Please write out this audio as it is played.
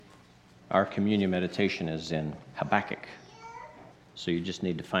Our communion meditation is in Habakkuk. So you just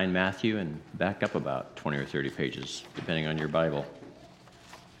need to find Matthew and back up about 20 or 30 pages, depending on your Bible.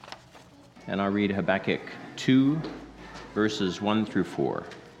 And I'll read Habakkuk 2, verses 1 through 4.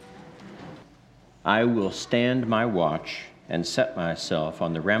 I will stand my watch and set myself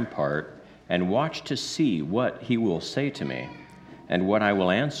on the rampart and watch to see what he will say to me and what I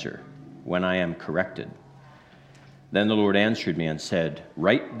will answer when I am corrected. Then the Lord answered me and said,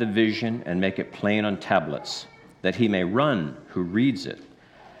 write the vision and make it plain on tablets, that he may run who reads it.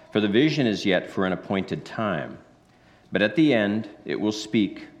 For the vision is yet for an appointed time. But at the end it will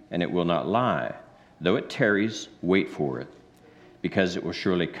speak, and it will not lie. Though it tarries, wait for it, because it will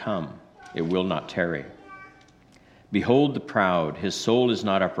surely come. It will not tarry. Behold the proud, his soul is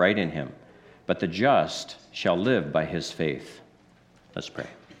not upright in him, but the just shall live by his faith. Let's pray.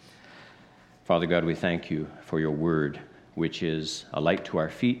 Father God, we thank you for your word, which is a light to our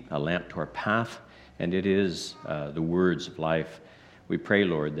feet, a lamp to our path, and it is the words of life. We pray,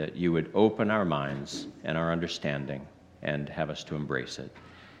 Lord, that you would open our minds and our understanding and have us to embrace it.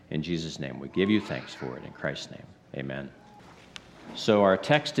 In Jesus' name, we give you thanks for it. In Christ's name, amen. So our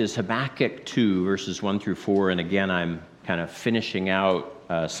text is Habakkuk 2, verses 1 through 4, and again, I'm kind of finishing out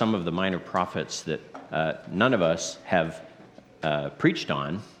some of the minor prophets that none of us have preached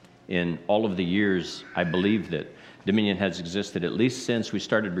on in all of the years, I believe, that Dominion has existed, at least since we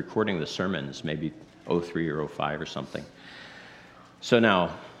started recording the sermons, maybe 03 or 05 or something. So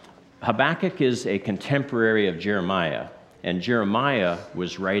now, Habakkuk is a contemporary of Jeremiah, and Jeremiah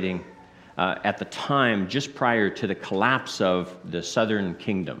was writing at the time just prior to the collapse of the southern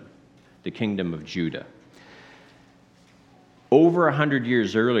kingdom, the kingdom of Judah. Over 100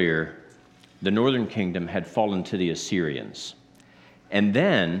 years earlier, the northern kingdom had fallen to the Assyrians, and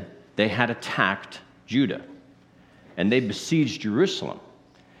then they had attacked Judah, and they besieged Jerusalem.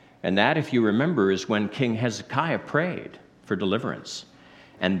 And that, if you remember, is when King Hezekiah prayed for deliverance.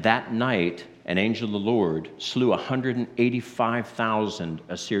 And that night, an angel of the Lord slew 185,000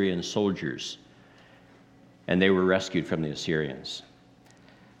 Assyrian soldiers, and they were rescued from the Assyrians.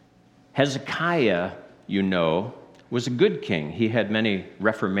 Hezekiah, you know, was a good king. He had many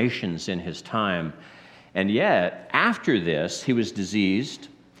reformations in his time. And yet, after this, he was diseased.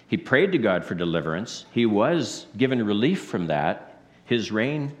 He prayed to God for deliverance. He was given relief from that. His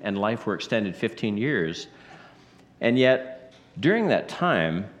reign and life were extended 15 years. And yet, during that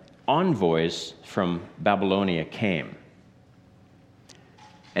time, envoys from Babylonia came.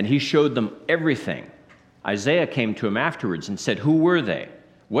 And he showed them everything. Isaiah came to him afterwards and said, who were they?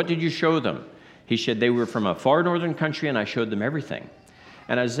 What did you show them? He said, they were from a far northern country, and I showed them everything.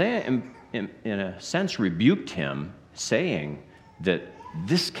 And Isaiah, in a sense, rebuked him, saying that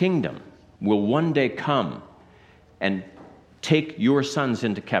this kingdom will one day come and take your sons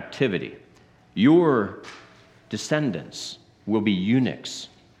into captivity. Your descendants will be eunuchs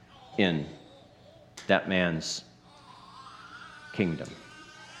in that man's kingdom.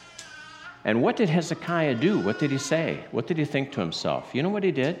 And what did Hezekiah do? What did he say? What did he think to himself? You know what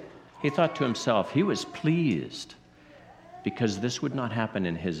he did? He thought to himself, he was pleased because this would not happen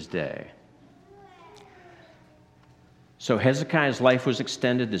in his day. So Hezekiah's life was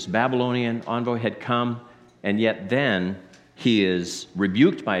extended. This Babylonian envoy had come, and yet then he is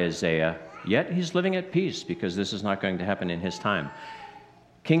rebuked by Isaiah, yet he's living at peace because this is not going to happen in his time.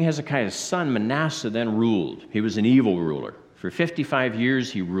 King Hezekiah's son Manasseh then ruled. He was an evil ruler. For 55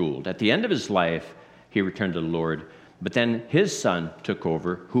 years he ruled. At the end of his life, he returned to the Lord, but then his son took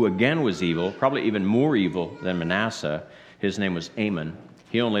over, who again was evil, probably even more evil than Manasseh. His name was Amon.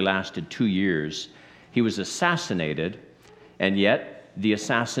 He only lasted 2 years. He was assassinated, and yet the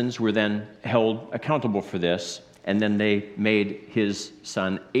assassins were then held accountable for this, and then they made his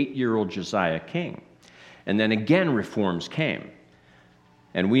son, 8-year-old Josiah, king. And then again reforms came.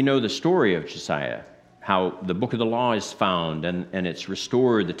 And we know the story of Josiah, how the book of the law is found and it's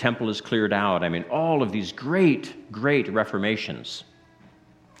restored, the temple is cleared out. I mean, all of these great, great reformations.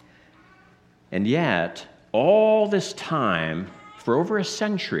 And yet, all this time, for over a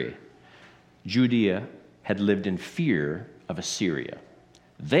century, Judea had lived in fear of Assyria.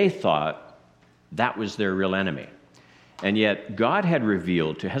 They thought that was their real enemy. And yet God had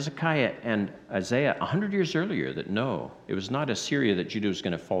revealed to Hezekiah and Isaiah 100 years earlier that no, it was not Assyria that Judah was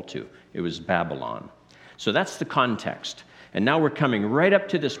going to fall to. It was Babylon. So that's the context. And now we're coming right up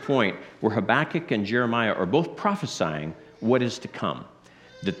to this point where Habakkuk and Jeremiah are both prophesying what is to come,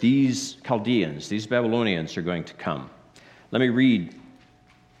 that these Chaldeans, these Babylonians are going to come. Let me read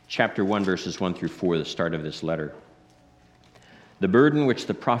chapter 1, verses 1 through 4, the start of this letter. The burden which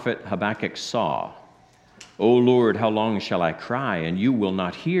the prophet Habakkuk saw. O Lord, how long shall I cry, and you will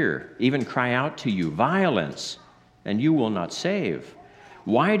not hear? Even cry out to you, violence, and you will not save.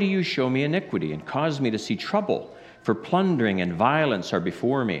 Why do you show me iniquity and cause me to see trouble? For plundering and violence are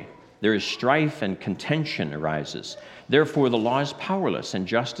before me. There is strife and contention arises. Therefore the law is powerless, and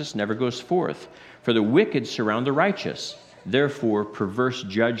justice never goes forth. For the wicked surround the righteous. Therefore perverse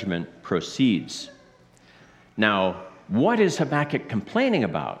judgment proceeds. Now, what is Habakkuk complaining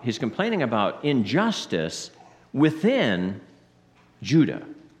about? He's complaining about injustice within Judah.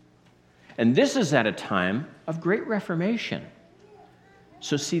 And this is at a time of great reformation.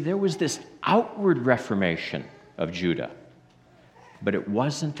 So see, there was this outward reformation of Judah, but it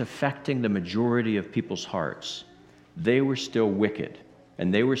wasn't affecting the majority of people's hearts. They were still wicked,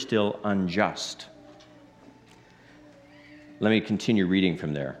 and they were still unjust. Let me continue reading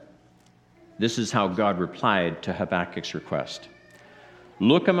from there. This is how God replied to Habakkuk's request.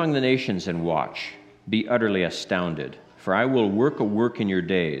 Look among the nations and watch. Be utterly astounded, for I will work a work in your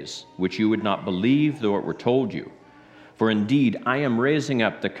days, which you would not believe though it were told you. For indeed I am raising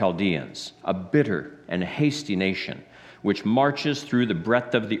up the Chaldeans, a bitter and hasty nation, which marches through the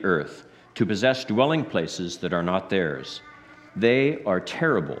breadth of the earth, to possess dwelling places that are not theirs. They are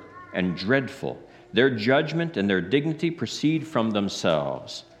terrible and dreadful. Their judgment and their dignity proceed from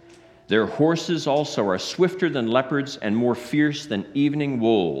themselves. Their horses also are swifter than leopards and more fierce than evening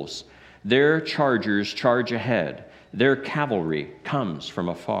wolves. Their chargers charge ahead. Their cavalry comes from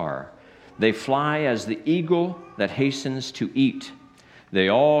afar. They fly as the eagle that hastens to eat. They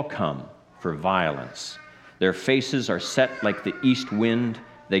all come for violence. Their faces are set like the east wind.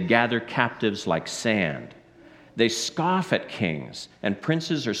 They gather captives like sand. They scoff at kings, and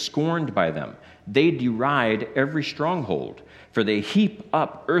princes are scorned by them. They deride every stronghold, for they heap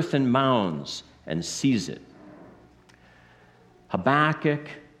up earthen mounds and seize it. Habakkuk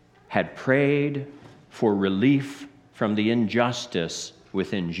had prayed for relief from the injustice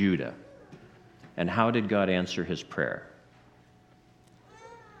within Judah. And how did God answer his prayer?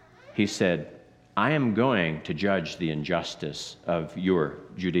 He said, I am going to judge the injustice of your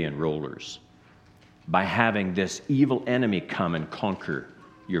Judean rulers by having this evil enemy come and conquer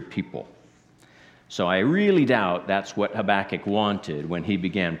your people. So I really doubt that's what Habakkuk wanted when he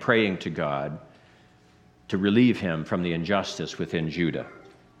began praying to God to relieve him from the injustice within Judah.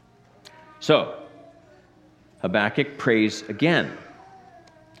 So Habakkuk prays again.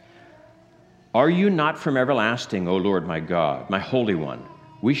 Are you not from everlasting, O Lord my God, my Holy One?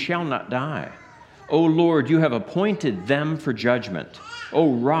 We shall not die. O Lord, you have appointed them for judgment.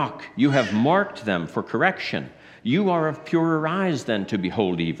 O Rock, you have marked them for correction. You are of purer eyes than to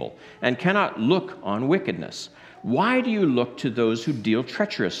behold evil, and cannot look on wickedness. Why do you look to those who deal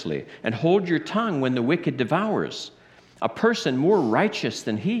treacherously, and hold your tongue when the wicked devours? A person more righteous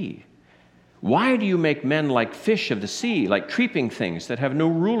than he. Why do you make men like fish of the sea, like creeping things that have no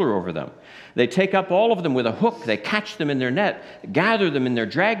ruler over them? They take up all of them with a hook. They catch them in their net, gather them in their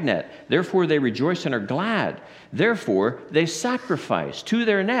dragnet. Therefore they rejoice and are glad. Therefore they sacrifice to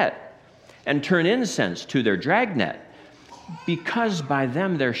their net and turn incense to their dragnet, because by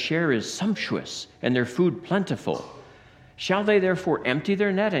them their share is sumptuous and their food plentiful. Shall they therefore empty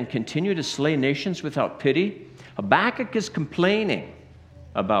their net and continue to slay nations without pity? Habakkuk is complaining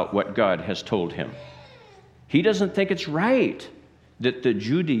about what God has told him. He doesn't think it's right that the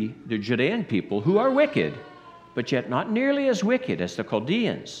Judean people, who are wicked, but yet not nearly as wicked as the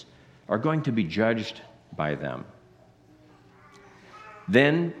Chaldeans, are going to be judged by them.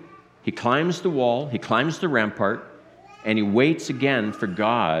 Then he climbs the wall, he climbs the rampart, and he waits again for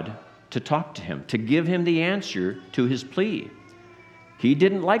God to talk to him, to give him the answer to his plea. He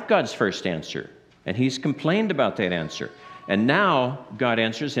didn't like God's first answer, and he's complained about that answer. And now God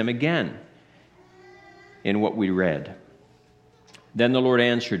answers him again in what we read. Then the Lord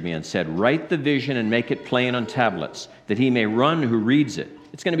answered me and said, write the vision and make it plain on tablets, that he may run who reads it.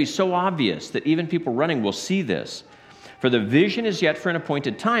 It's going to be so obvious that even people running will see this. For the vision is yet for an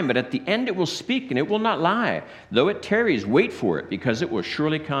appointed time, but at the end it will speak and it will not lie. Though it tarries, wait for it, because it will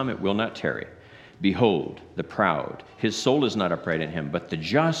surely come, it will not tarry. Behold, the proud, his soul is not upright in him, but the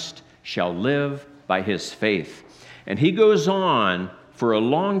just shall live by his faith. And he goes on for a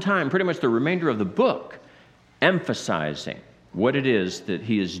long time, pretty much the remainder of the book, emphasizing what it is that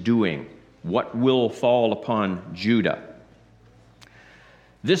he is doing, what will fall upon Judah.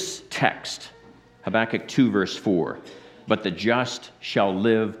 This text, Habakkuk 2, verse 4, but the just shall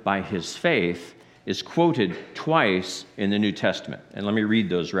live by his faith, is quoted twice in the New Testament. And let me read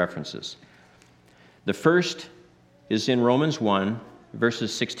those references. The first is in Romans 1,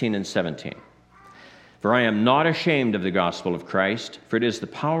 verses 16 and 17. For I am not ashamed of the gospel of Christ, for it is the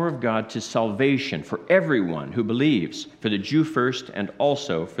power of God to salvation for everyone who believes, for the Jew first and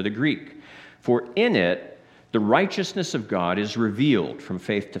also for the Greek. For in it the righteousness of God is revealed from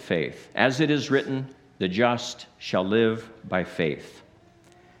faith to faith. As it is written, the just shall live by faith.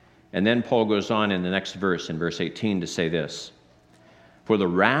 And then Paul goes on in the next verse, in verse 18, to say this: For the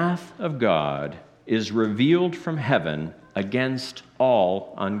wrath of God is revealed from heaven against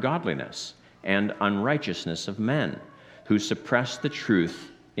all ungodliness and unrighteousness of men, who suppress the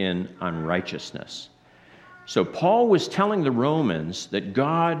truth in unrighteousness. So Paul was telling the Romans that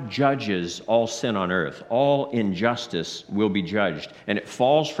God judges all sin on earth. All injustice will be judged, and it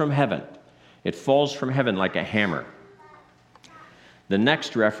falls from heaven. It falls from heaven like a hammer. The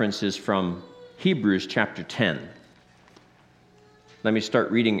next reference is from Hebrews chapter 10. Let me start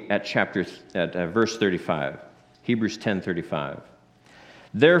reading at verse 35. Hebrews 10:35.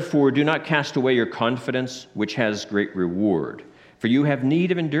 Therefore, do not cast away your confidence, which has great reward, for you have need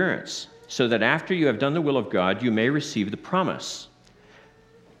of endurance, so that after you have done the will of God, you may receive the promise.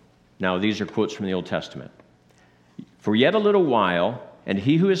 Now, these are quotes from the Old Testament. For yet a little while, and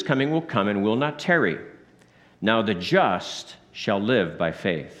he who is coming will come and will not tarry. Now the just shall live by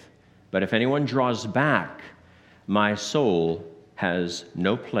faith. But if anyone draws back, my soul has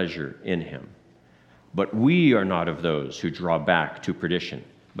no pleasure in him. But we are not of those who draw back to perdition,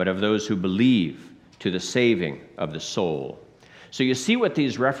 but of those who believe to the saving of the soul. So you see what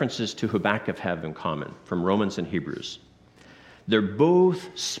these references to Habakkuk have in common from Romans and Hebrews. They're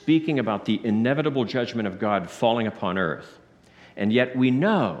both speaking about the inevitable judgment of God falling upon earth. And yet we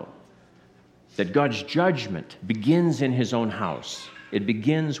know that God's judgment begins in his own house. It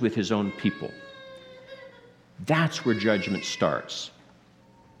begins with his own people. That's where judgment starts.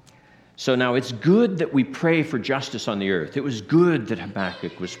 So now it's good that we pray for justice on the earth. It was good that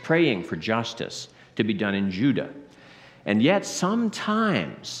Habakkuk was praying for justice to be done in Judah. And yet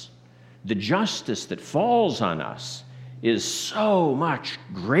sometimes the justice that falls on us is so much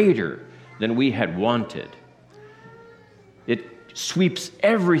greater than we had wanted. It sweeps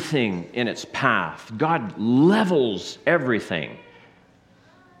everything in its path. God levels everything.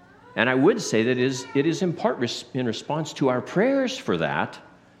 And I would say that it is in part in response to our prayers for that,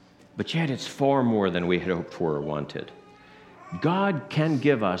 but yet it's far more than we had hoped for or wanted. God can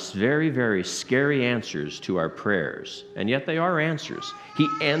give us very, very scary answers to our prayers, and yet they are answers. He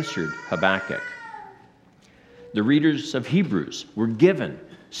answered Habakkuk. The readers of Hebrews were given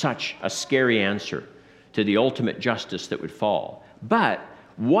such a scary answer to the ultimate justice that would fall. But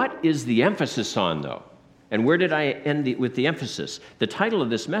what is the emphasis on, though? And where did I end with the emphasis? The title of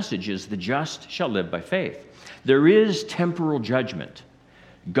this message is "The Just Shall Live by Faith." There is temporal judgment.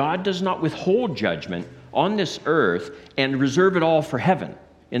 God does not withhold judgment on this earth and reserve it all for heaven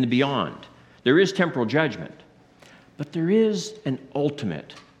and the beyond. There is temporal judgment, but there is an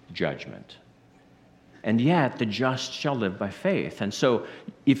ultimate judgment. And yet, the just shall live by faith. And so,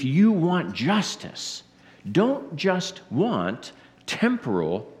 if you want justice, don't just want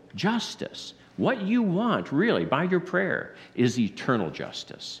temporal justice. What you want, really, by your prayer, is eternal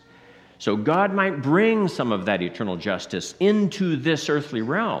justice. So God might bring some of that eternal justice into this earthly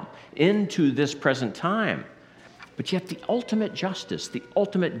realm, into this present time. But yet the ultimate justice, the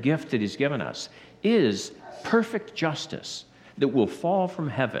ultimate gift that he's given us, is perfect justice that will fall from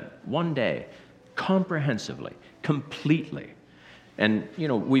heaven one day, comprehensively, completely. And,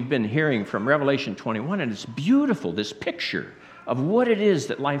 we've been hearing from Revelation 21, and it's beautiful, this picture of what it is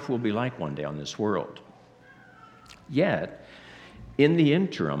that life will be like one day on this world. Yet, in the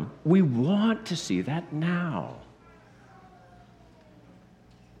interim, we want to see that now.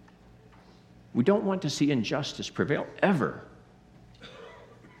 We don't want to see injustice prevail ever.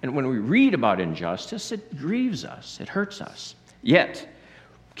 And when we read about injustice, it grieves us, it hurts us. Yet,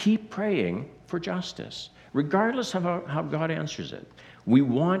 keep praying for justice, regardless of how God answers it. We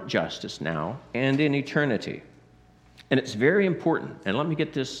want justice now and in eternity. And it's very important, and let me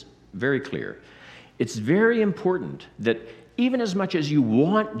get this very clear. It's very important that even as much as you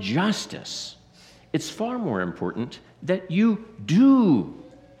want justice, it's far more important that you do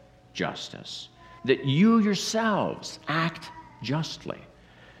justice, that you yourselves act justly.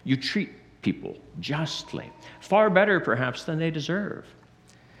 You treat people justly, far better perhaps than they deserve.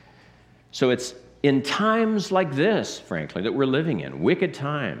 So it's in times like this, frankly, that we're living in, wicked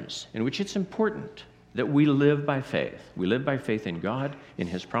times, in which it's important that we live by faith. We live by faith in God, in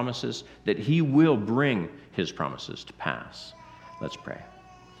his promises, that he will bring his promises to pass. Let's pray.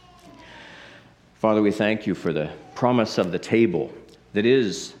 Father, we thank you for the promise of the table that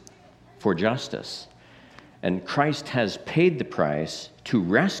is for justice. And Christ has paid the price to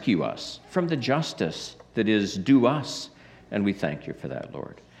rescue us from the justice that is due us. And we thank you for that,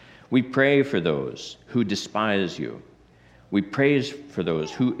 Lord. We pray for those who despise you. We praise for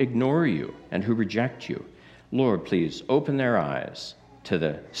those who ignore you and who reject you. Lord, please open their eyes to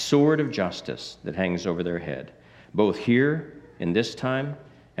the sword of justice that hangs over their head, both here in this time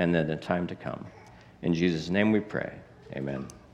and in the time to come. In Jesus' name we pray. Amen.